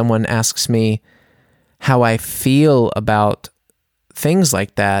think when someone asks me how I feel about things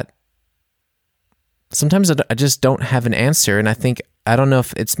like that, sometimes I just don't have an answer. And I don't know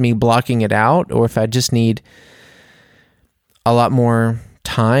if it's me blocking it out or if I just need a lot more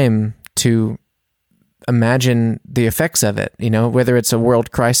time to imagine the effects of it, whether it's a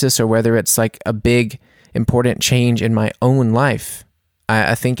world crisis or whether it's like a big, important change in my own life.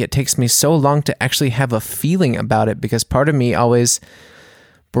 I think it takes me so long to actually have a feeling about it because part of me always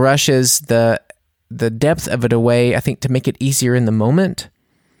brushes the depth of it away, I think, to make it easier in the moment.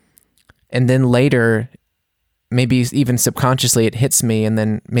 And then later, maybe even subconsciously, it hits me, and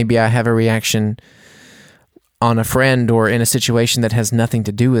then maybe I have a reaction on a friend or in a situation that has nothing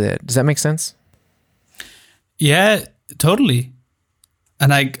to do with it. Does that make sense? Yeah, totally.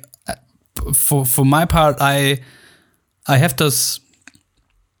 And for my part, I have those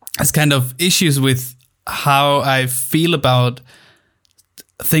kind of issues with how I feel about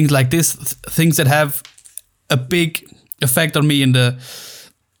things like this, things that have a big effect on me in the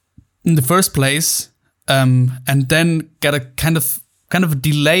first place, and then get a kind of a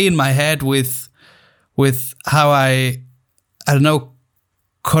delay in my head with how I don't know,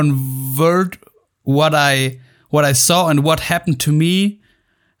 convert what I saw and what happened to me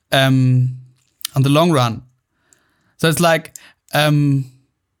on the long run. So it's like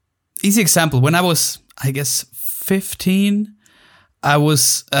easy example. When I was, I guess, 15, I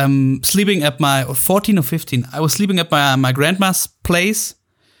was sleeping at or 14 or 15. I was sleeping at my grandma's place,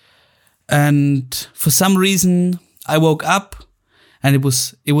 and for some reason I woke up, and it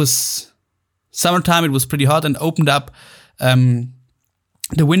was summertime. It was pretty hot, and opened up the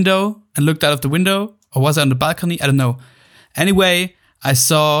window and looked out of the window, or was I on the balcony? I don't know. Anyway, I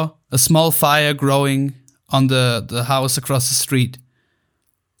saw a small fire growing on the house across the street.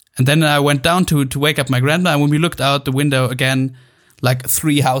 And then I went down to wake up my grandma, and when we looked out the window again, like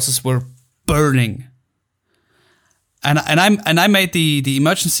 3 houses were burning. And I made the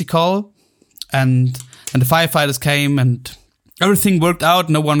emergency call, and the firefighters came, and everything worked out.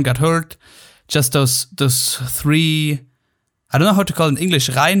 No one got hurt. Just those 3, I don't know how to call it in English,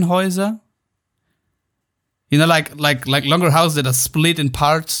 Reihenhäuser. Like longer houses that are split in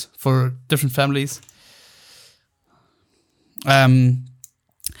parts for different families.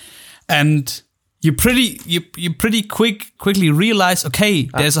 And you pretty quickly realize, okay,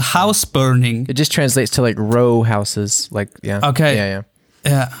 there's a house burning. It just translates to like row houses, like yeah. Okay.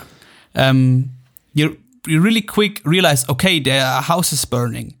 Yeah. You really quick realize, okay, there are houses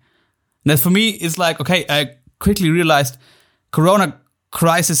burning. And that for me is like, okay, I quickly realized Corona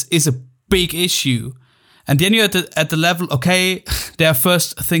crisis is a big issue. And then you're at the level, okay, there are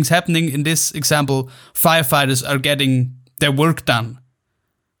first things happening. In this example, firefighters are getting their work done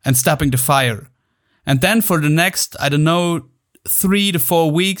and stopping the fire. And then for the next, I don't know, 3 to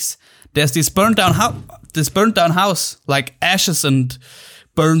 4 weeks, there's this burnt down house, like ashes and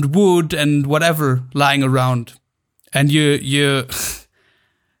burned wood and whatever lying around. And you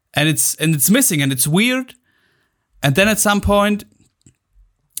and it's missing, and it's weird. And then at some point,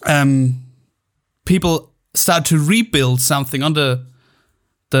 people start to rebuild something on the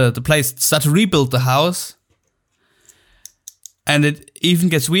place, start to rebuild the house. And it even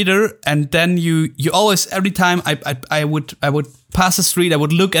gets weirder. And then you always, every time I would pass the street, I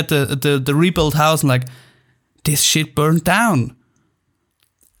would look at the rebuilt house and like, this shit burned down.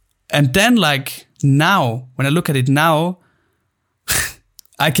 And then like now, when I look at it now,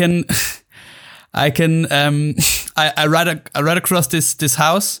 I ride across this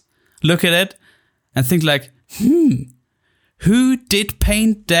house, look at it, and think like, who did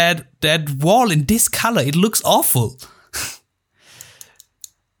paint that wall in this color? It looks awful.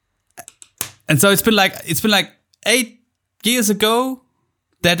 And so it's been like 8 years ago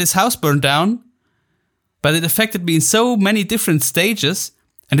that this house burned down, but it affected me in so many different stages,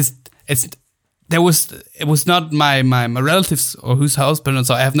 and it was not my relatives or whose house burned down,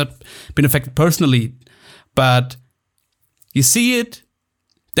 so I have not been affected personally, but you see it,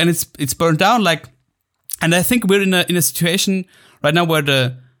 then it's burned down, like, and I think we're in a situation right now where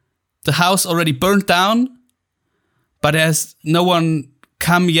the house already burned down, but there's no one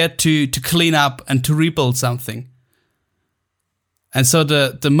come yet to clean up and to rebuild something. And so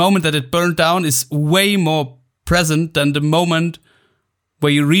the moment that it burned down is way more present than the moment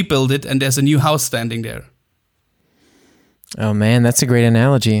where you rebuild it and there's a new house standing there. Oh man, that's a great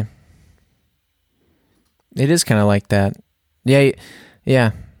analogy. It is kind of like that.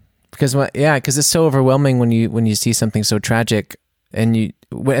 Yeah. Because it's so overwhelming when you see something so tragic, and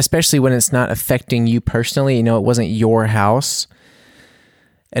especially when it's not affecting you personally. It wasn't your house,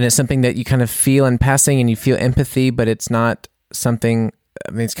 and it's something that you kind of feel in passing, and you feel empathy, but it's not something.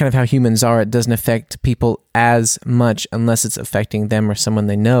 I mean, it's kind of how humans are. It doesn't affect people as much unless it's affecting them or someone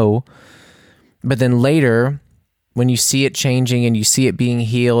they know. But then later, when you see it changing and you see it being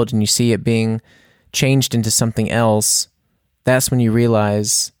healed and you see it being changed into something else, that's when you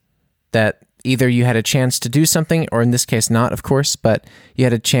realize that either you had a chance to do something, or in this case not, of course, but you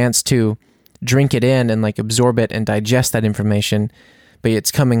had a chance to drink it in and like absorb it and digest that information, but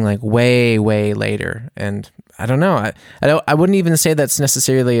it's coming like way, way later. And I don't know. I wouldn't even say that's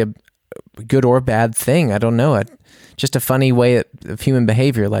necessarily a good or bad thing. I don't know. Just a funny way of human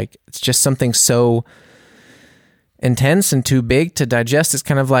behavior. Like, it's just something so intense and too big to digest. It's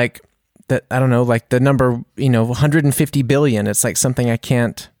kind of like that. I don't know, like the number, 150 billion. It's like something I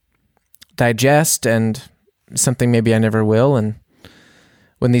can't digest and something maybe I never will. And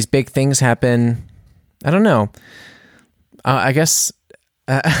when these big things happen, I don't know. I guess,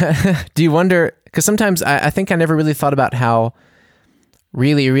 do you wonder, because sometimes I think I never really thought about how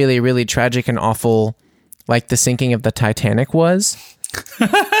really, really, really tragic and awful like the sinking of the Titanic was.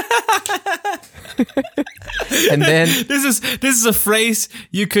 And then this is a phrase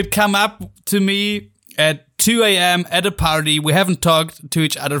you could come up to me at 2 a.m. at a party. We haven't talked to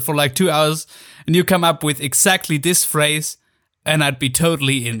each other for like 2 hours, and you come up with exactly this phrase, and I'd be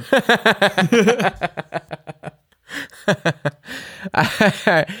totally in. I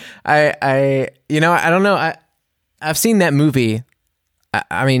don't know. I've seen that movie.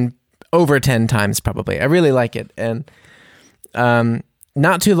 I mean, over 10 times probably. I really like it, and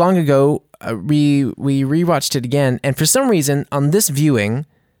not too long ago, we rewatched it again, and for some reason on this viewing,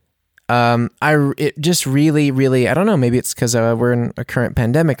 it just really, really, I don't know, maybe it's because we're in a current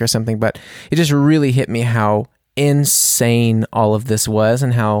pandemic or something, but it just really hit me how insane all of this was,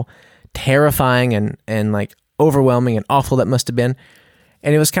 and how terrifying and like overwhelming and awful that must have been.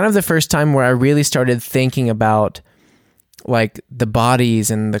 And it was kind of the first time where I really started thinking about like the bodies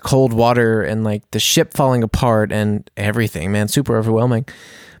and the cold water and like the ship falling apart and everything, man, super overwhelming.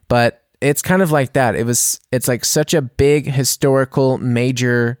 But it's kind of like that. It's like such a big historical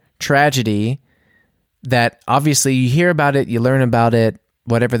major tragedy that obviously you hear about it, you learn about it,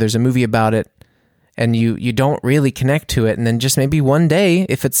 whatever, there's a movie about it, and you don't really connect to it. And then just maybe one day,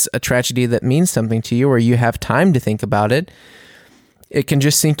 if it's a tragedy that means something to you, or you have time to think about it, it can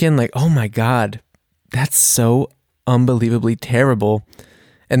just sink in like, oh my God, that's so unbelievably terrible.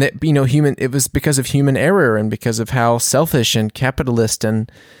 And that, it was because of human error and because of how selfish and capitalist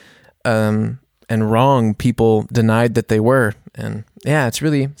and wrong people denied that they were. And yeah, it's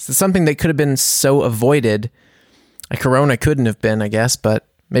something that could have been so avoided. A corona couldn't have been, I guess, but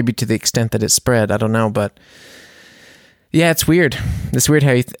maybe to the extent that it spread, I don't know. But yeah, it's weird. It's weird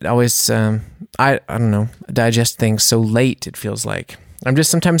how you always, I don't know, digest things so late, it feels like.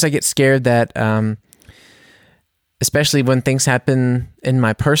 Sometimes I get scared that, especially when things happen in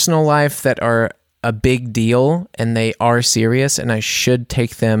my personal life that are a big deal and they are serious, and I should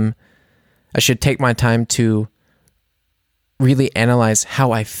take my time to really analyze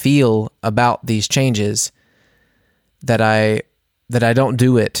how I feel about these changes, that I don't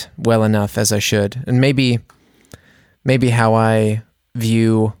do it well enough as I should. And maybe how I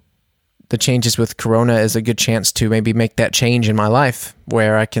view the changes with Corona is a good chance to maybe make that change in my life,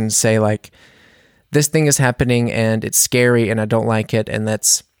 where I can say like, this thing is happening and it's scary and I don't like it, and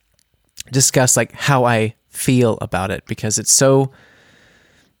let's discuss like how I feel about it, because it's so,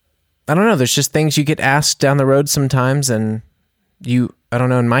 I don't know, there's just things you get asked down the road sometimes, and I don't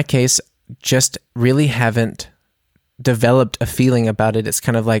know, in my case, just really haven't developed a feeling about it. It's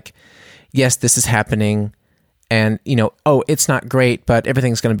kind of like, yes, this is happening, and oh, it's not great, but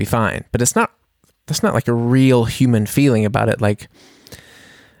everything's going to be fine. But that's not like a real human feeling about it. Like,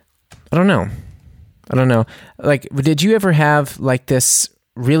 I don't know. Like, did you ever have like this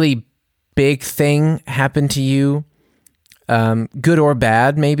really big thing happen to you, good or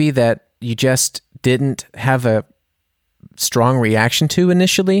bad, maybe, that you just didn't have a strong reaction to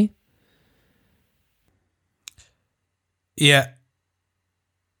initially? Yeah.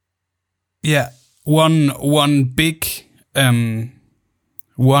 One big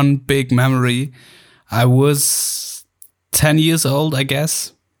memory. I was 10 years old, I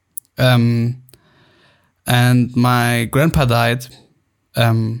guess. And my grandpa died.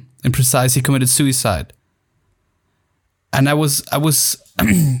 In precise, he committed suicide. And I was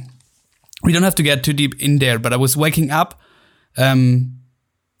we don't have to get too deep in there, but I was waking up, and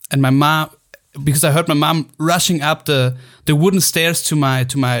my mom, because I heard my mom rushing up the wooden stairs to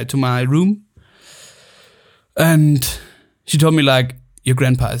my room, and she told me like, your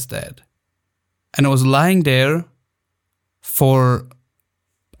grandpa is dead. And I was lying there for,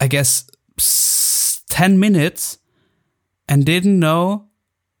 I guess, 10 minutes and didn't know,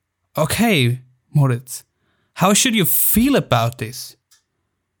 okay, Moritz, how should you feel about this?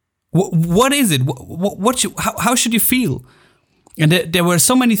 What is it? How should you feel? And there were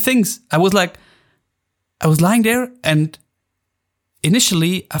so many things. I was lying there, and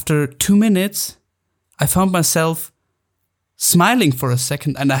initially, after 2 minutes, I found myself smiling for a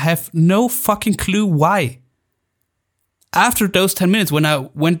second, and I have no fucking clue why. After those 10 minutes, when I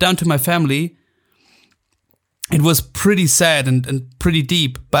went down to my family, it was pretty sad and pretty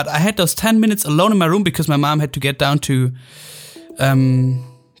deep. But I had those 10 minutes alone in my room because my mom had to get down to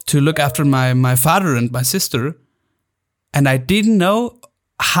look after my father and my sister. And I didn't know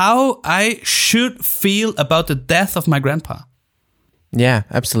how I should feel about the death of my grandpa. Yeah,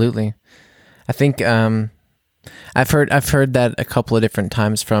 absolutely. I think I've heard that a couple of different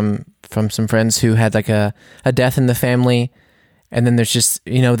times from some friends who had like a death in the family, and then there's just,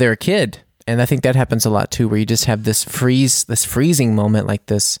 they're a kid, and I think that happens a lot too, where you just have this freezing moment like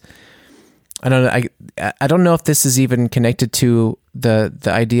this. I don't know. I don't know if this is even connected to the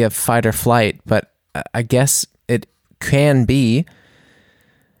idea of fight or flight, but I guess it can be.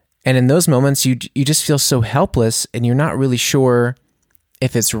 And in those moments, you just feel so helpless, and you're not really sure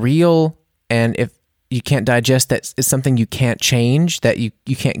if it's real, and if you can't digest that it's something you can't change, that you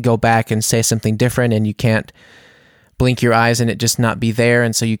can't go back and say something different, and you can't blink your eyes and it just not be there.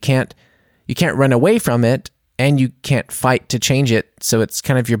 And so you can't run away from it, and you can't fight to change it. So it's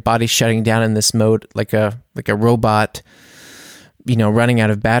kind of your body shutting down in this mode, like a robot, running out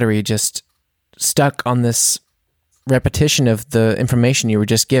of battery, just stuck on this repetition of the information you were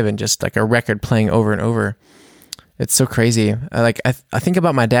just given, just like a record playing over and over. It's so crazy. I think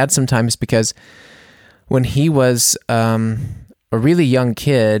about my dad sometimes, because when he was a really young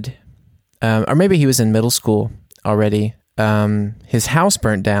kid, or maybe he was in middle school already, his house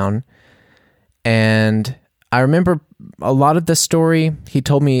burnt down. And I remember a lot of the story. He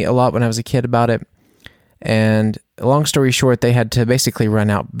told me a lot when I was a kid about it. And long story short, they had to basically run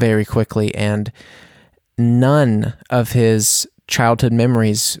out very quickly, and none of his childhood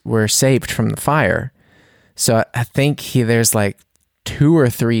memories were saved from the fire. So I think there's like 2 or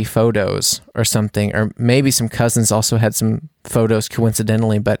 3 photos or something, or maybe some cousins also had some photos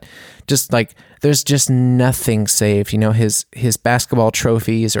coincidentally, but just like there's just nothing saved. His basketball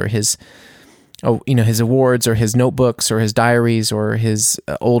trophies, or his awards, or his notebooks, or his diaries, or his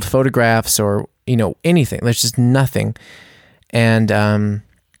old photographs, or anything. There's just nothing. And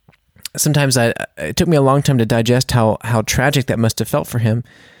sometimes it took me a long time to digest how tragic that must have felt for him.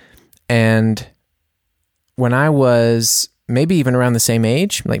 And when I was maybe even around the same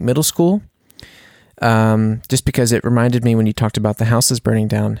age, like middle school, just because it reminded me when you talked about the houses burning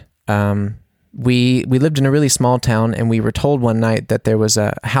down. We lived in a really small town, and we were told one night that there was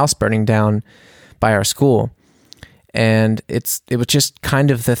a house burning down by our school. And it was just kind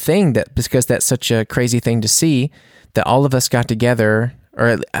of the thing, that because that's such a crazy thing to see, that all of us got together,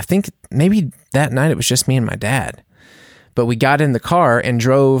 or I think maybe that night it was just me and my dad. But we got in the car and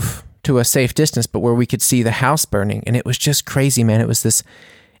drove to a safe distance, but where we could see the house burning. And it was just crazy, man. It was this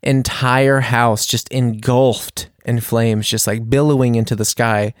entire house just engulfed in flames, just like billowing into the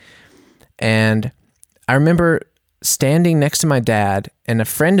sky. And I remember standing next to my dad, and a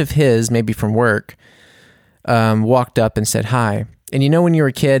friend of his, maybe from work, walked up and said hi. And when you're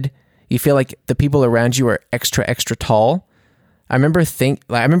a kid, you feel like the people around you are extra, extra tall. I remember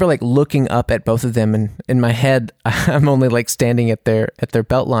like looking up at both of them, and in my head, I'm only like standing at their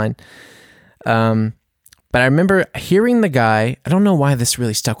belt line. But I remember hearing the guy, I don't know why this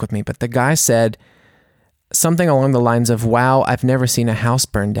really stuck with me, but the guy said something along the lines of, "Wow, I've never seen a house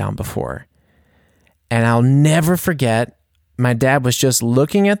burn down before." And I'll never forget, my dad was just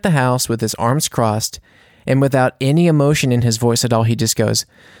looking at the house with his arms crossed, and without any emotion in his voice at all, he just goes,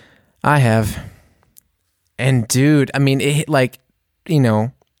 "I have." And dude, I mean, it like,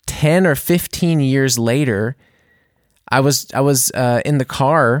 10 or 15 years later, I was in the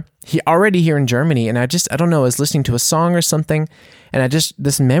car, already here in Germany, and I don't know, I was listening to a song or something, and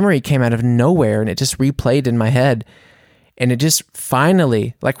this memory came out of nowhere, and it just replayed in my head. And it just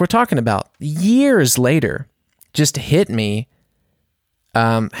finally, like we're talking about years later, just hit me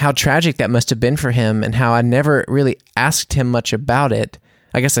how tragic that must have been for him, and how I never really asked him much about it.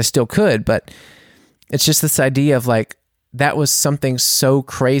 I guess I still could, but it's just this idea of like, that was something so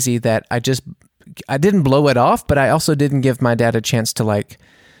crazy that I didn't blow it off, but I also didn't give my dad a chance to like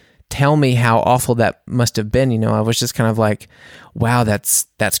tell me how awful that must have been. I was just kind of like, wow, that's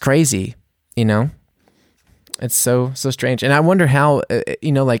crazy, It's so strange. And I wonder how,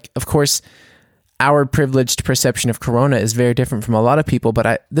 like, of course, our privileged perception of Corona is very different from a lot of people,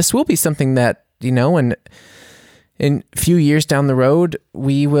 but this will be something that, in a few years down the road,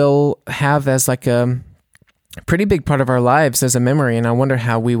 we will have as like a pretty big part of our lives as a memory, and I wonder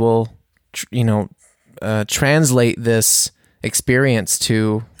how we will, translate this experience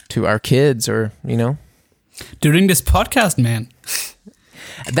to our kids, or during this podcast, man.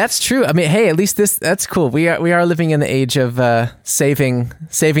 That's true. I mean, hey, at least that's cool. We are living in the age of saving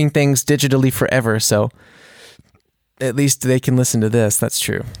things digitally forever, so at least they can listen to this. That's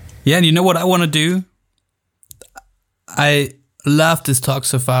true. Yeah, and you know what I want to do? I love this talk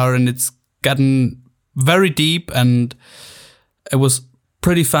so far, and it's gotten very deep, and it was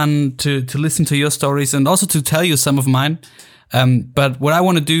pretty fun to listen to your stories and also to tell you some of mine. But what I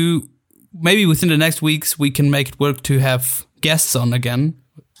want to do, maybe within the next weeks, we can make it work to have guests on again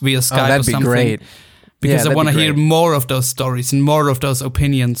via Skype that'd or something. Be great. Because I want to hear more of those stories and more of those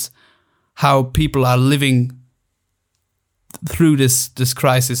opinions, how people are living through this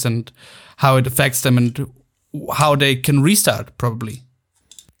crisis and how it affects them and how they can restart, probably.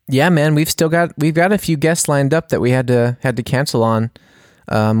 Yeah, man, we've got a few guests lined up that we had to cancel on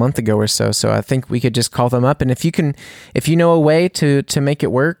a month ago or so. So I think we could just call them up, and if you know a way to make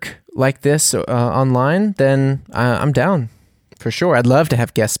it work like this online, then I'm down for sure. I'd love to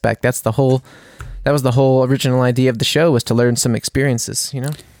have guests back. That was the whole original idea of the show, was to learn some experiences,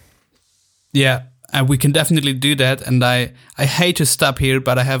 Yeah, and we can definitely do that. And I hate to stop here,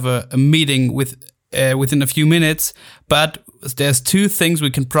 but I have a meeting within a few minutes. But there's two things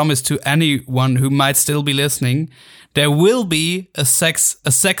we can promise to anyone who might still be listening. There will be a sex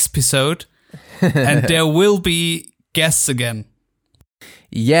episode, and there will be guests again.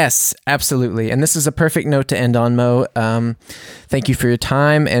 Yes, absolutely. And this is a perfect note to end on, Mo. Thank you for your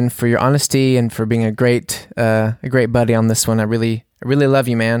time and for your honesty and for being a great buddy on this one. I really love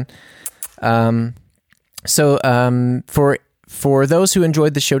you, man. So for those who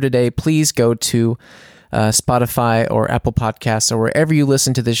enjoyed the show today, please go to Spotify or Apple Podcasts or wherever you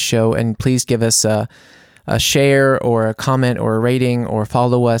listen to this show, and please give us a share or a comment or a rating, or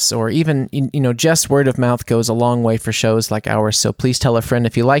follow us, or even, just word of mouth goes a long way for shows like ours. So please tell a friend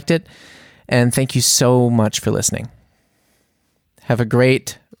if you liked it. And thank you so much for listening. Have a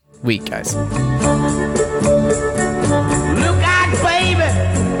great week, guys. Look out, baby,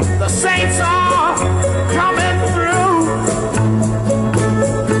 the saints are coming through.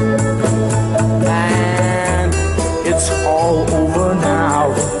 And it's all over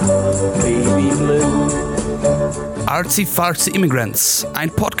now, baby blue. Artsy Fartsy Immigrants, ein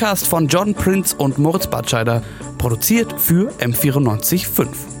Podcast von John Prinz und Moritz Batscheider, produziert für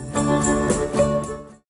M94.5.